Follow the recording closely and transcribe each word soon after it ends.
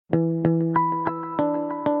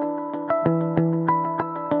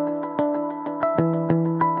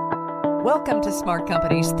Welcome to Smart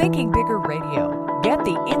Company's Thinking Bigger Radio. Get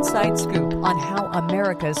the inside scoop on how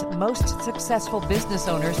America's most successful business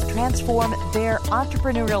owners transform their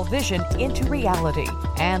entrepreneurial vision into reality.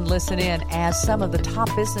 And listen in as some of the top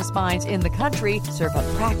business minds in the country serve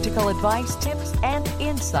up practical advice, tips, and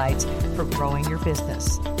insights for growing your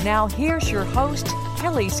business. Now, here's your host,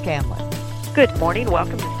 Kelly Scanlon. Good morning.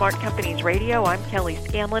 Welcome to Smart Companies Radio. I'm Kelly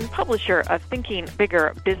Scanlon, publisher of Thinking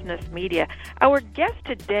Bigger Business Media. Our guest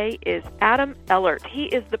today is Adam Ellert. He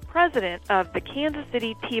is the president of the Kansas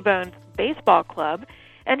City T-Bones Baseball Club,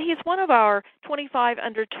 and he's one of our 25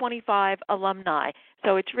 under 25 alumni.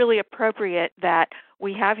 So it's really appropriate that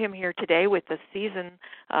we have him here today with the season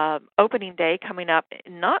opening day coming up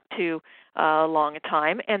not too long a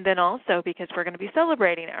time, and then also because we're going to be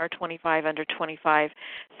celebrating our 25 under 25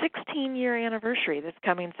 16-year anniversary this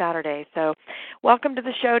coming Saturday. So welcome to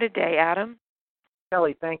the show today, Adam.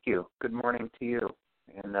 Kelly, thank you. Good morning to you.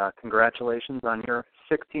 And congratulations on your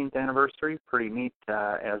 16th anniversary. Pretty neat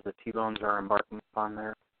as the T-Bones are embarking upon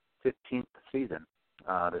their 15th season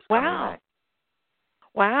this coming May.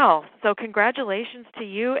 Wow. So congratulations to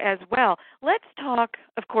you as well. Let's talk,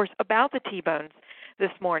 of course, about the T-Bones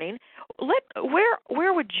this morning.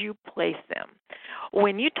 Where would you place them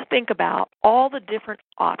when you think about all the different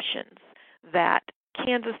options that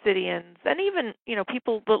Kansas Cityans and even,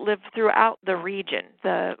 people that live throughout the region,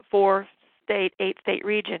 the 4-state, 8-state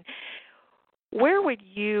region, where would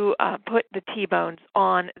you put the T-Bones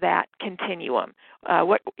on that continuum?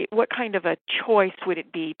 What kind of a choice would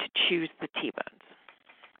it be to choose the T-Bones?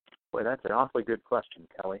 Boy, that's an awfully good question,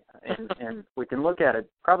 Kelly. And we can look at it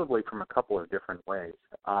probably from a couple of different ways.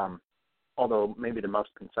 Although maybe the most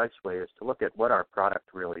concise way is to look at what our product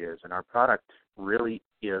really is. And our product really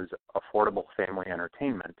is affordable family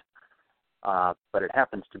entertainment, but it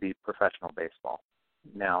happens to be professional baseball.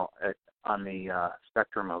 Now, on the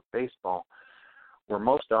spectrum of baseball, we're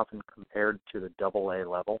most often compared to the AA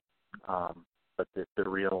level, but the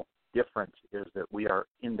real difference is that we are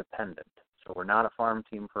independent. So we're not a farm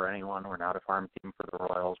team for anyone. We're not a farm team for the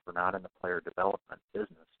Royals. We're not in the player development business.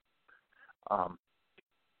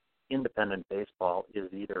 Independent baseball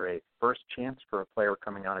is either a first chance for a player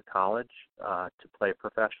coming out of college to play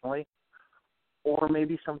professionally, or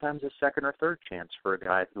maybe sometimes a second or third chance for a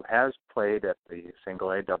guy who has played at the single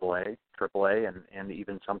A, double A, triple A, and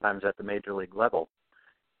even sometimes at the major league level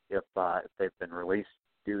if they've been released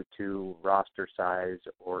due to roster size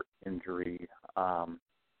or injury.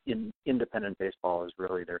 Independent baseball is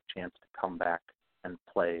really their chance to come back and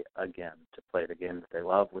play again, to play the game that they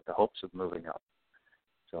love with the hopes of moving up.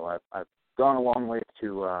 So I've gone a long way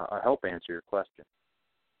to help answer your question.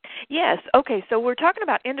 Yes. Okay, so we're talking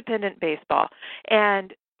about independent baseball.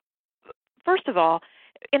 And first of all,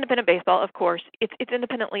 independent baseball, of course, it's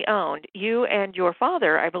independently owned. You and your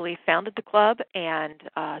father, I believe, founded the club and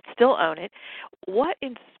still own it. What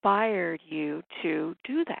inspired you to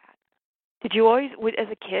do that? Did you always, as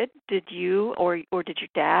a kid, did you or did your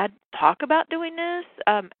dad talk about doing this?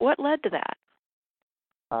 What led to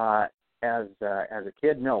that? As a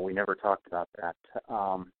kid, no, we never talked about that.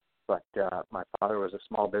 But my father was a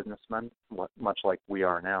small businessman, much like we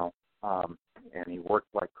are now, and he worked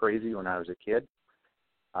like crazy when I was a kid.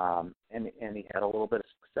 And he had a little bit of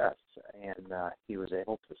success, and he was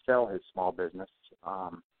able to sell his small business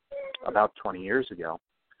about 20 years ago.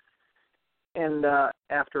 And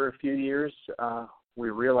after a few years, we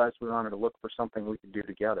realized we wanted to look for something we could do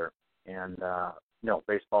together. And no,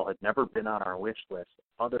 baseball had never been on our wish list,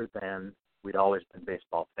 other than we'd always been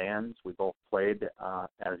baseball fans. We both played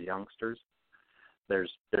as youngsters.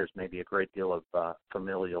 There's maybe a great deal of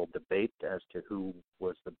familial debate as to who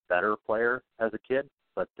was the better player as a kid,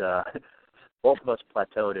 but both of us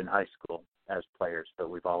plateaued in high school as players, so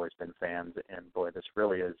we've always been fans. And boy, this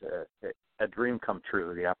really is a dream come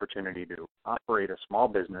true, the opportunity to operate a small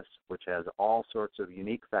business which has all sorts of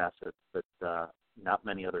unique facets that not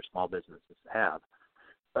many other small businesses have,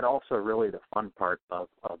 but also really the fun part of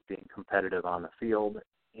being competitive on the field.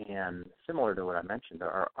 And similar to what I mentioned,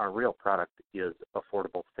 our real product is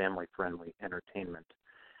affordable, family-friendly entertainment.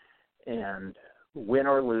 And win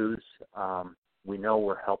or lose, we know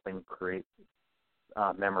we're helping create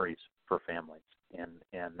memories for families,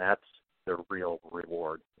 and that's the real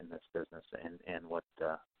reward in this business, and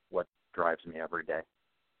what drives me every day.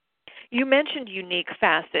 You mentioned unique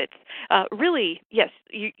facets. Really, yes,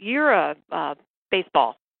 you're a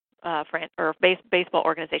baseball baseball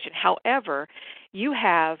organization. However, you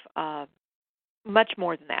have much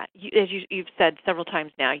more than that. As you've said several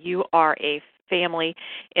times now, you are a family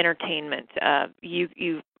entertainment.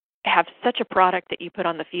 You have such a product that you put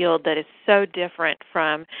on the field that is so different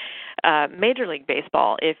from Major League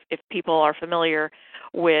Baseball. If people are familiar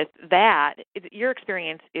with that, your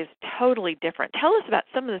experience is totally different. Tell us about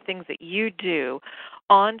some of the things that you do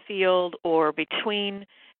on field or between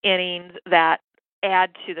innings that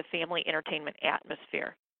add to the family entertainment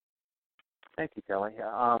atmosphere. Thank you, Kelly.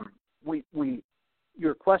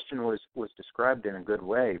 Your question was described in a good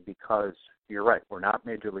way, because you're right, we're not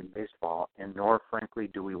Major League Baseball, and nor, frankly,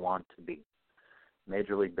 do we want to be.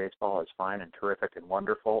 Major League Baseball is fine and terrific and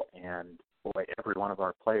wonderful, and boy, every one of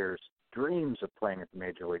our players dreams of playing at the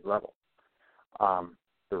Major League level.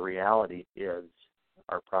 The reality is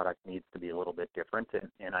our product needs to be a little bit different,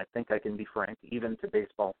 and I think I can be frank, even to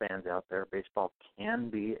baseball fans out there, baseball can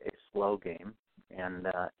be a slow game, and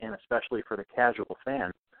especially for the casual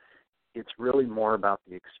fan, it's really more about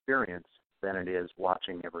the experience than it is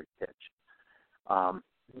watching every pitch.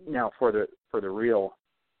 Now, for the real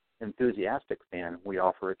enthusiastic fan, we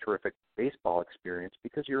offer a terrific baseball experience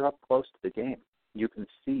because you're up close to the game. You can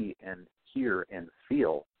see and hear and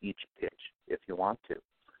feel each pitch if you want to.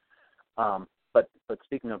 But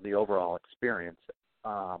speaking of the overall experience,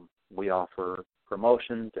 we offer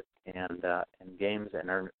promotions and games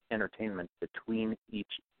and entertainment between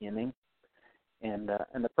each inning. And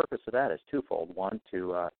the purpose of that is twofold. One,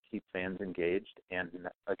 to keep fans engaged, and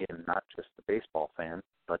again, not just the baseball fans,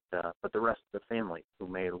 but the rest of the family who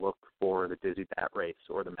may look for the Dizzy Bat race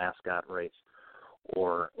or the mascot race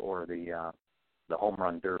or the home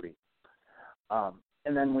run derby.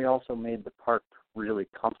 And then we also made the park really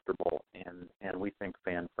comfortable and we think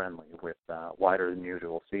fan friendly, with wider than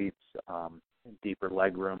usual seats, deeper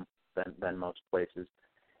leg room than most places,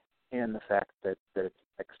 and the fact that it's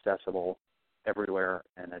accessible everywhere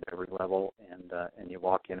and at every level, and you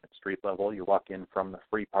walk in at street level. You walk in from the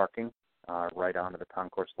free parking right onto the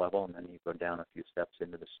concourse level, and then you go down a few steps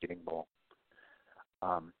into the seating bowl.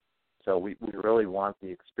 So we really want the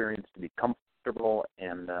experience to be comfortable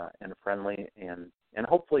and friendly and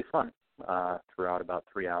hopefully fun throughout about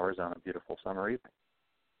 3 hours on a beautiful summer evening.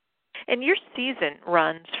 And your season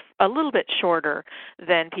runs a little bit shorter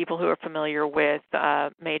than people who are familiar with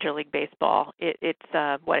Major League Baseball. It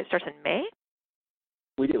starts in May?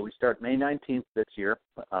 We do. We start May 19th this year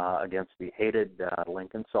against the hated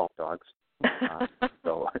Lincoln Salt Dogs.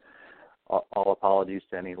 So all apologies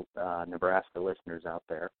to any Nebraska listeners out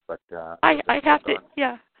there. But I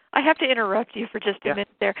have to interrupt you for just a minute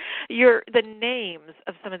there. The names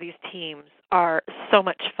of some of these teams are so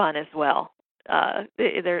much fun as well.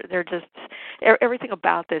 They're just, everything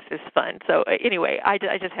about this is fun. So anyway, I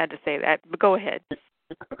just had to say that. But go ahead.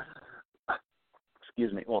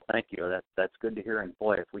 Excuse me. Well, thank you. That's good to hear. And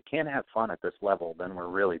boy, if we can't have fun at this level, then we're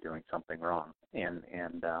really doing something wrong. And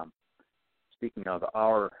speaking of,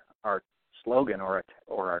 our slogan or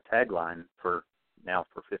our tagline for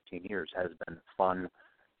 15 years has been fun,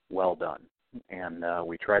 well done. And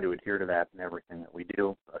we try to adhere to that in everything that we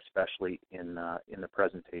do, especially in the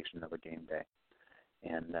presentation of a game day.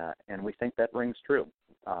 And we think that rings true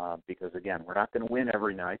because, again, we're not going to win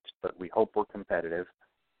every night, but we hope we're competitive.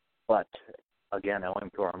 But again, owing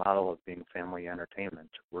to our model of being family entertainment,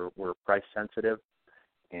 we're price sensitive,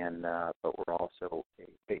 and but we're also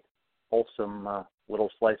a wholesome little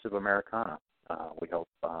slice of Americana. We hope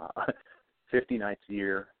 50 nights a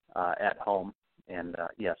year at home. And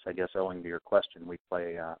yes, I guess owing to your question, we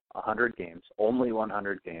play 100 games, only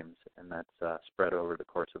 100 games, and that's spread over the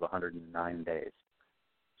course of 109 days.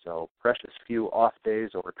 So precious few off days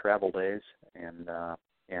or travel days,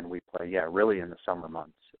 and we play, really in the summer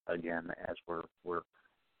months again, as we're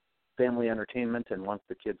family entertainment. And once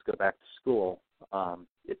the kids go back to school,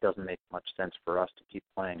 it doesn't make much sense for us to keep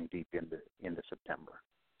playing deep into September.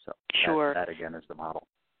 So sure. that again is the model.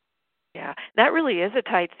 Yeah, that really is a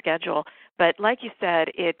tight schedule, but like you said,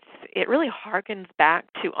 it really harkens back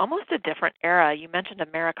to almost a different era. You mentioned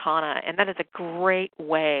Americana, and that is a great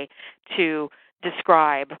way to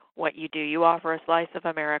describe what you do. You offer a slice of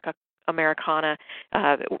Americana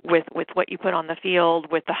with what you put on the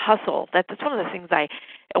field, with the hustle. That's one of the things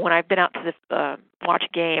when I've been out to watch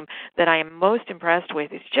a game, that I am most impressed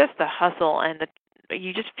with is just the hustle, and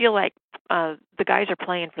you just feel like the guys are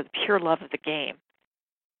playing for the pure love of the game.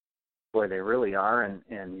 Boy, they really are,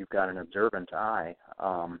 and you've got an observant eye,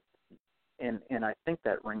 and I think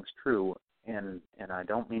that rings true. And I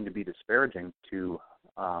don't mean to be disparaging to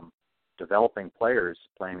developing players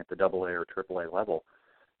playing at the AA or AAA level,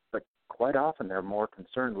 but quite often they're more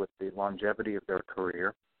concerned with the longevity of their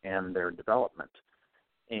career and their development.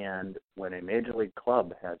 And when a major league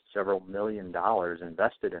club has several $1 million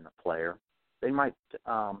invested in a player, they might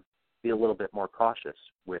be a little bit more cautious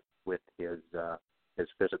with his his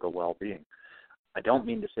physical well-being. I don't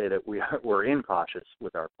mean to say that we're incautious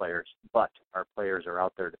with our players, but our players are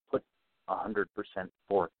out there to put 100%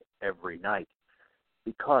 forth every night,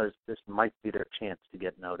 because this might be their chance to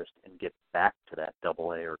get noticed and get back to that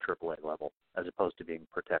AA or AAA level, as opposed to being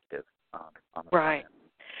protective on the right.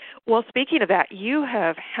 Well, speaking of that, you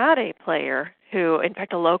have had a player who, in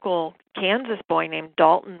fact, a local Kansas boy named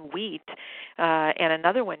Dalton Wheat, and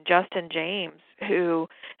another one, Justin James, who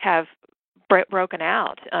have broken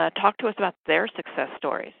out. Talk to us about their success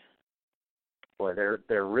stories. Boy,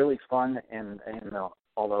 they're really fun, and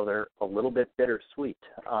although they're a little bit bittersweet.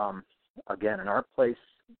 Again, in our place,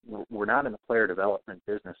 we're not in the player development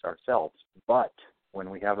business ourselves, but when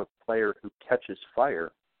we have a player who catches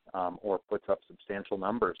fire or puts up substantial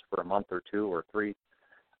numbers for a month or two or three,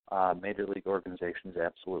 major league organizations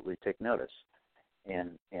absolutely take notice.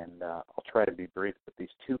 And I'll try to be brief, but these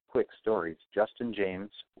two quick stories. Justin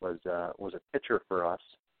James was a pitcher for us,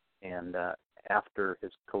 and after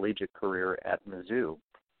his collegiate career at Mizzou,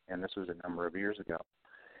 and this was a number of years ago.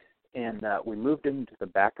 And we moved him to the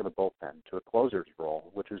back of the bullpen to a closer's role,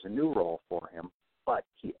 which was a new role for him, but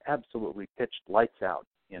he absolutely pitched lights out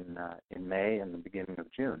in May and the beginning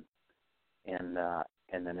of June. And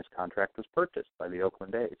then his contract was purchased by the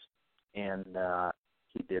Oakland A's. And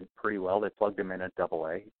he did pretty well. They plugged him in at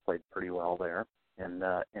AA. He played pretty well there. And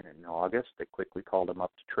in August, they quickly called him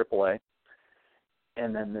up to AAA.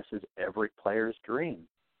 And then this is every player's dream.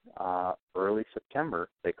 Early September,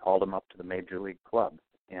 they called him up to the Major League club.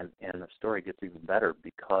 And the story gets even better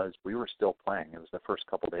because we were still playing. It was the first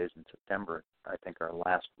couple days in September, I think our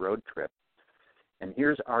last road trip. And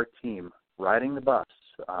here's our team riding the bus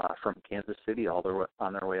from Kansas City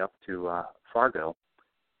on their way up to Fargo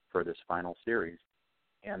for this final series.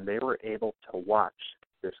 And they were able to watch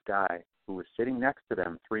this guy who was sitting next to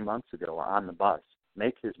them 3 months ago on the bus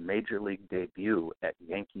make his Major League debut at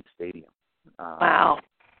Yankee Stadium. Wow.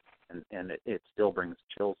 And it still brings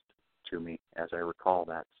chills to me as I recall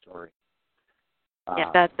that story.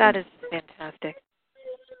 Yeah, that is fantastic.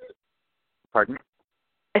 Pardon?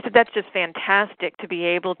 I said that's just fantastic to be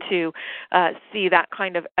able to see that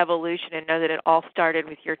kind of evolution and know that it all started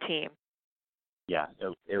with your team. Yeah,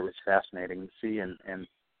 it was fascinating to see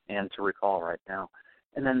and to recall right now.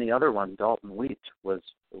 And then the other one, Dalton Wheat, was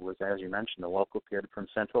as you mentioned, a local kid from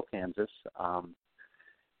Central Kansas.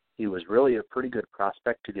 He was really a pretty good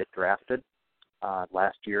prospect to get drafted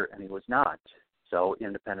last year, and he was not. So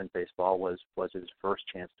independent baseball was his first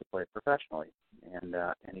chance to play professionally, and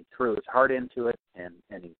he threw his heart into it, and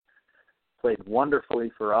he played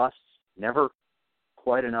wonderfully for us. Never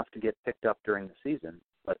quite enough to get picked up during the season,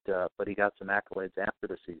 but he got some accolades after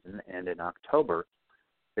the season. And in October,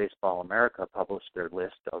 Baseball America published their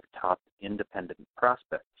list of top independent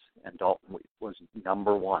prospects, and Dalton was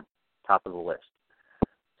number one, top of the list.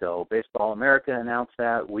 So Baseball America announced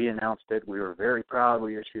that. We announced it. We were very proud.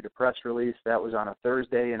 We issued a press release. That was on a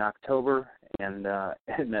Thursday in October, and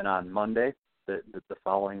then on Monday, the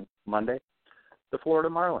following Monday, the Florida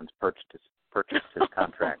Marlins purchased his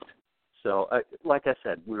contract. So, like I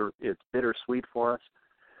said, it's bittersweet for us.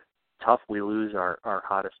 Tough we lose our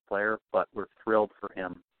hottest player, but we're thrilled for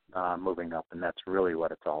him moving up, and that's really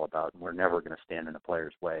what it's all about. And we're never going to stand in a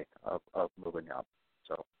player's way of moving up.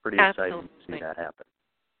 So pretty exciting to see that happen.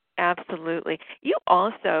 Absolutely. You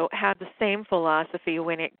also have the same philosophy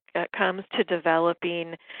when it comes to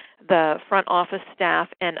developing the front office staff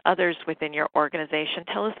and others within your organization.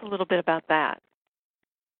 Tell us a little bit about that.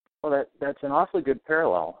 Well, that's an awfully good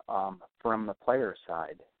parallel from the player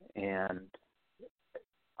side. And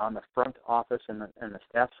on the front office and the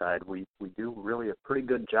staff side, we do really a pretty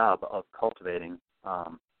good job of cultivating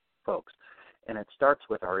folks. And it starts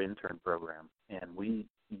with our intern program. And we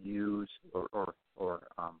use or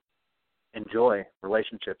enjoy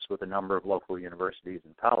relationships with a number of local universities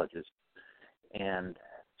and colleges. And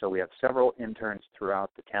so we have several interns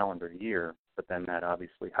throughout the calendar year, but then that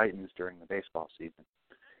obviously heightens during the baseball season.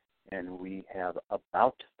 And we have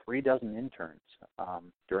about 36 interns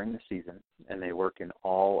during the season, and they work in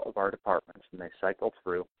all of our departments, and they cycle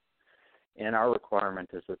through. And our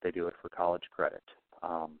requirement is that they do it for college credit.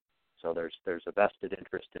 So there's a vested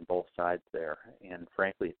interest in both sides there, and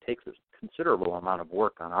frankly, it takes a considerable amount of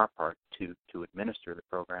work on our part to administer the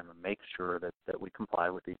program and make sure that we comply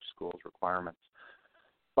with each school's requirements.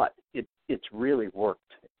 But it's really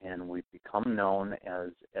worked, and we've become known as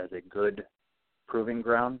a good proving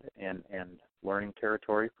ground and learning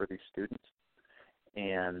territory for these students.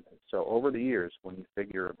 And so over the years, when you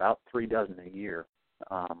figure about 36 a year,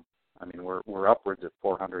 we're upwards of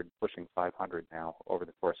 400, pushing 500 now over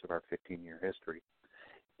the course of our 15-year history.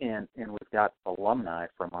 And we've got alumni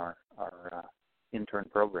from our intern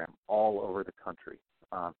program all over the country,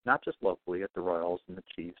 not just locally at the Royals and the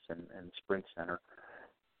Chiefs and Sprint Center,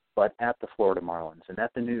 but at the Florida Marlins and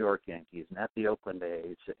at the New York Yankees and at the Oakland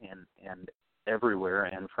A's and everywhere.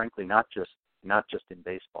 And frankly, not just in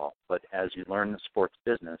baseball, but as you learn the sports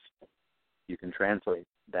business, you can translate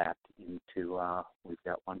that into. We've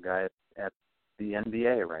got one guy at the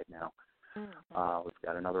NBA right now. Mm-hmm. We've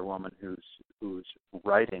got another woman who's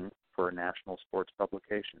writing for a national sports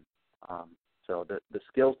publication. So the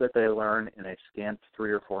skills that they learn in a scant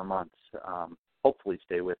 3 or 4 months hopefully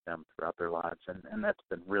stay with them throughout their lives, and that's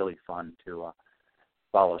been really fun to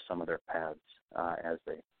follow some of their paths as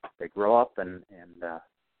they grow up and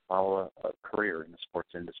follow a career in the sports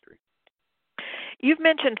industry. You've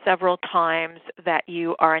mentioned several times that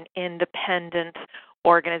you are an independent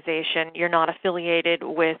organization. You're not affiliated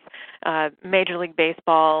with Major League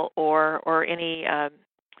Baseball or any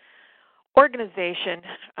organization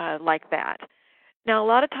like that. Now, a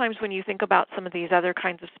lot of times when you think about some of these other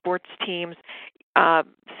kinds of sports teams,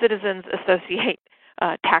 citizens associate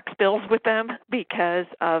tax bills with them because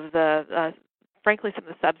of the frankly, some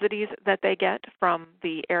of the subsidies that they get from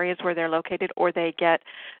the areas where they're located, or they get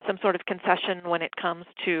some sort of concession when it comes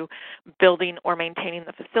to building or maintaining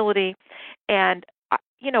the facility. And,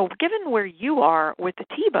 given where you are with the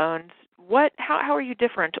T-Bones, how are you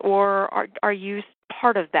different, or are you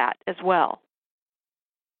part of that as well?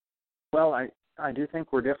 Well, I do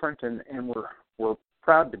think we're different, and we're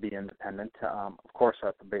proud to be independent, of course,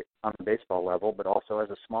 on the baseball level, but also as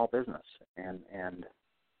a small business. And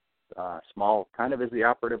small kind of is the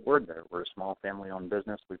operative word there. We're a small family-owned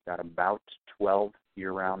business. We've got about 12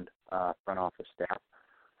 year-round front office staff.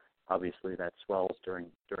 Obviously, that swells during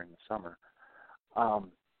the summer.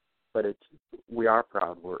 But we are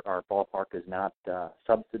proud. Our ballpark is not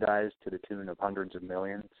subsidized to the tune of hundreds of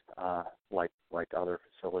millions like other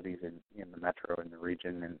facilities in the metro, in the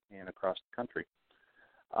region, and across the country.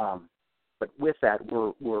 But with that,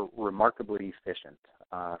 we're remarkably efficient,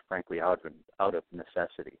 frankly, out of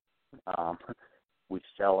necessity. We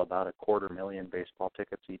sell about 250,000 baseball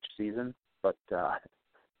tickets each season, but our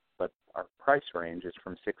price range is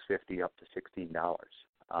from $6.50 up to $16.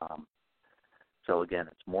 So again,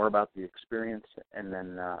 it's more about the experience. And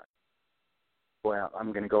then,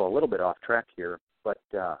 I'm going to go a little bit off track here, but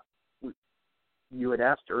you had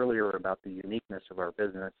asked earlier about the uniqueness of our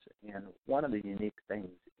business, and one of the unique things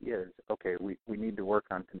is, okay, we need to work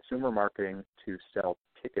on consumer marketing to sell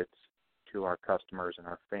tickets to our customers and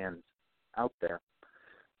our fans out there.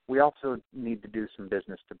 We also need to do some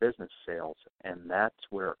business-to-business sales, and that's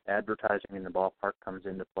where advertising in the ballpark comes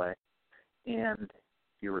into play. And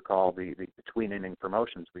if you recall the between-inning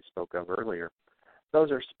promotions we spoke of earlier,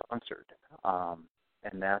 those are sponsored,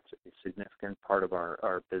 and that's a significant part of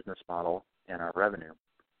our business model and our revenue.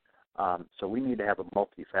 So we need to have a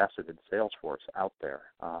multifaceted sales force out there.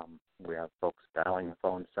 We have folks dialing the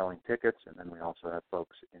phone, selling tickets, and then we also have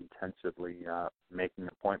folks intensively making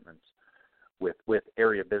appointments with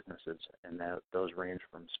area businesses, and those range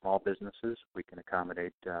from small businesses. We can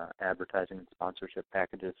accommodate advertising and sponsorship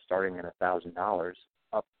packages starting at $1,000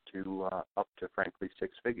 up to frankly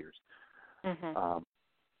 6 figures. Mm-hmm.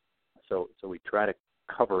 So we try to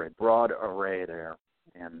cover a broad array there,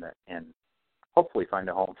 and hopefully find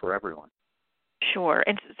a home for everyone. Sure.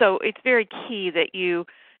 And so it's very key that you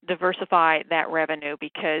diversify that revenue,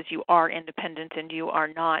 because you are independent and you are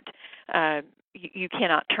not, you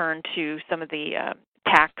cannot turn to some of the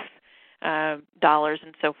tax dollars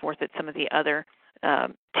and so forth that some of the other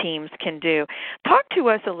teams can do. Talk to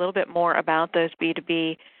us a little bit more about those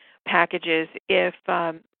B2B packages. If,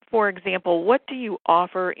 for example, what do you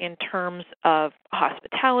offer in terms of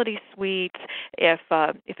hospitality suites? If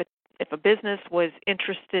a business was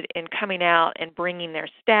interested in coming out and bringing their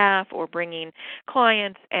staff or bringing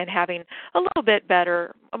clients and having a little bit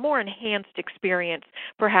better, a more enhanced experience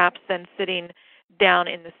perhaps than sitting down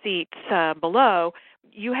in the seats below,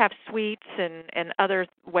 you have suites and other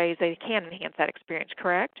ways they can enhance that experience,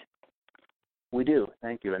 correct? We do.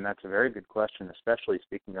 Thank you. And that's a very good question, especially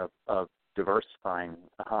speaking of diversifying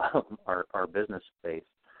our business base,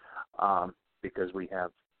 because we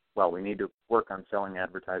need to work on selling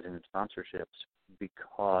advertising and sponsorships,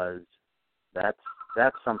 because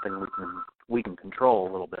that's something we can control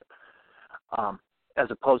a little bit, as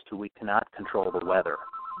opposed to we cannot control the weather.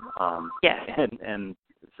 Yes. And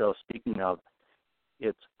so speaking of,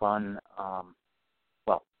 it's fun.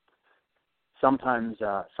 Sometimes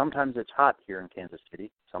it's hot here in Kansas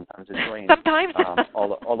City. Sometimes it's rainy. Sometimes.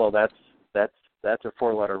 Although that's a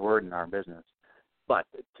 4-letter word in our business. But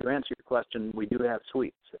to answer your question, we do have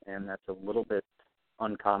suites, and that's a little bit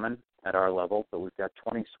uncommon at our level, but we've got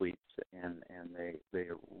 20 suites, and they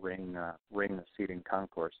ring the seating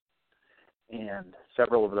concourse. And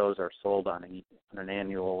several of those are sold on an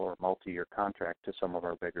annual or multi-year contract to some of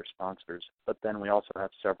our bigger sponsors. But then we also have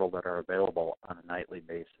several that are available on a nightly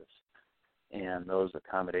basis. And those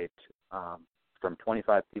accommodate from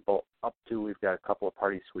 25 people up to, we've got a couple of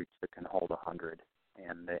party suites that can hold 100.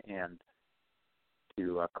 And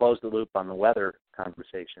to close the loop on the weather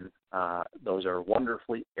conversation, those are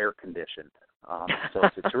wonderfully air-conditioned. So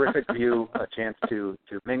it's a terrific view, a chance to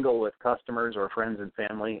mingle with customers or friends and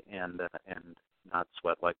family and not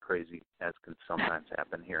sweat like crazy, as can sometimes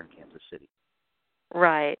happen here in Kansas City.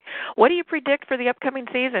 Right. What do you predict for the upcoming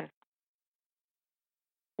season?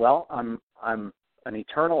 Well, I'm an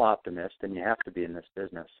eternal optimist, and you have to be in this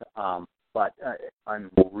business. But I'm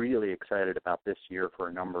really excited about this year for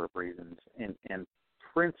a number of reasons, and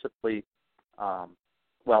principally,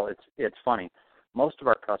 well, it's funny. Most of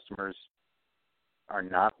our customers are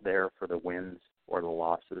not there for the wins or the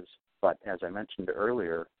losses, but as I mentioned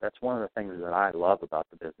earlier, that's one of the things that I love about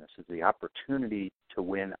the business is the opportunity to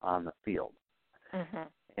win on the field. Mm-hmm.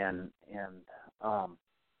 And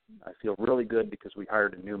I feel really good because we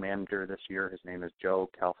hired a new manager this year. His name is Joe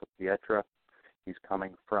Calfapietra. He's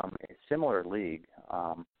coming from a similar league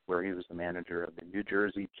where he was the manager of the New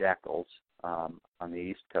Jersey Jackals on the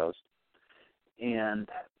East Coast. And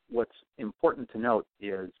what's important to note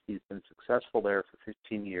is he's been successful there for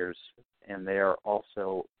 15 years, and they are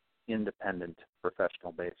also independent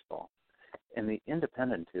professional baseball. And the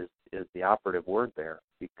independent is the operative word there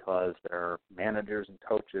because there are managers and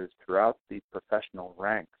coaches throughout the professional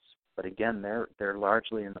ranks. But again, they're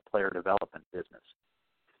largely in the player development business.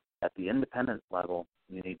 At the independent level,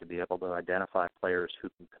 you need to be able to identify players who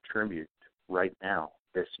can contribute right now,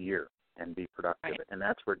 this year, and be productive. Right. And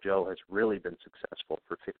that's where Joe has really been successful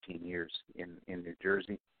for 15 years in New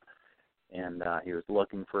Jersey. And he was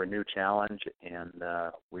looking for a new challenge, and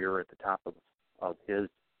we were at the top of his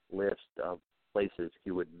list of places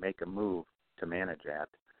he would make a move to manage at.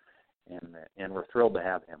 And we're thrilled to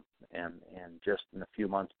have him. And just in the few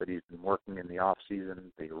months that he's been working in the off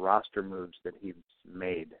season, the roster moves that he's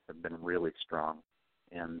made have been really strong.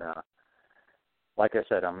 And like I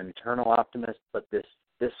said, I'm an eternal optimist, but this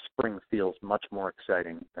spring feels much more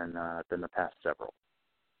exciting than the past several.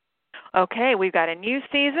 Okay, we've got a new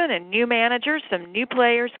season and new managers, some new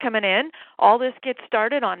players coming in. All this gets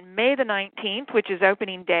started on May the 19th, which is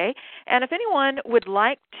opening day. And if anyone would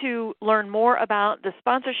like to learn more about the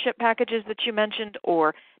sponsorship packages that you mentioned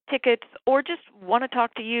or tickets or just want to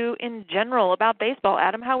talk to you in general about baseball,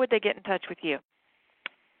 Adam, how would they get in touch with you?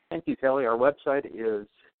 Thank you, Kelly. Our website is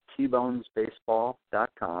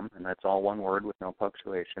tbonesbaseball.com, and that's all one word with no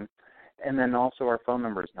punctuation. And then also our phone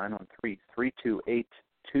number is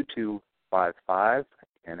 913-328-2255,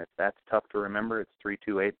 and if that's tough to remember, it's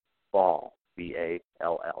 328-BALL,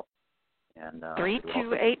 B-A-L-L. And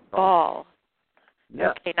 328-BALL.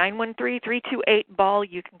 Yes. Okay, 913-328-BALL.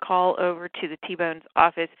 You can call over to the T-Bones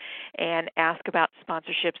office and ask about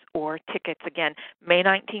sponsorships or tickets. Again, May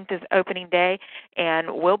 19th is opening day,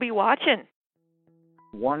 and we'll be watching.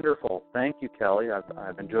 Wonderful. Thank you, Kelly.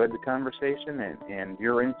 I've enjoyed the conversation and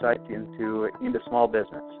your insight into small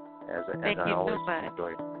business, as I always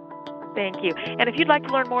enjoy. Thank you. And if you'd like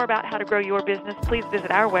to learn more about how to grow your business, please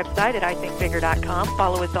visit our website at ithinkbigger.com.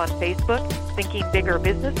 Follow us on Facebook, Thinking Bigger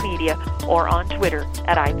Business Media, or on Twitter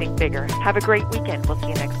at ithinkbigger. Have a great weekend. We'll see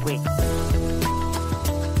you next week.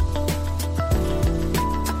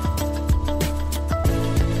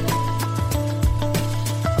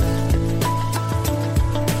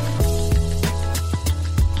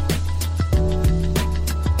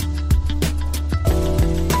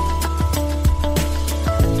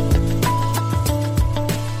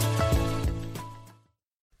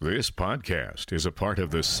 This podcast is a part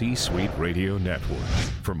of the C-Suite Radio Network.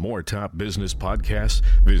 For more top business podcasts,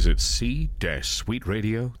 visit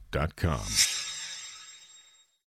c-suiteradio.com.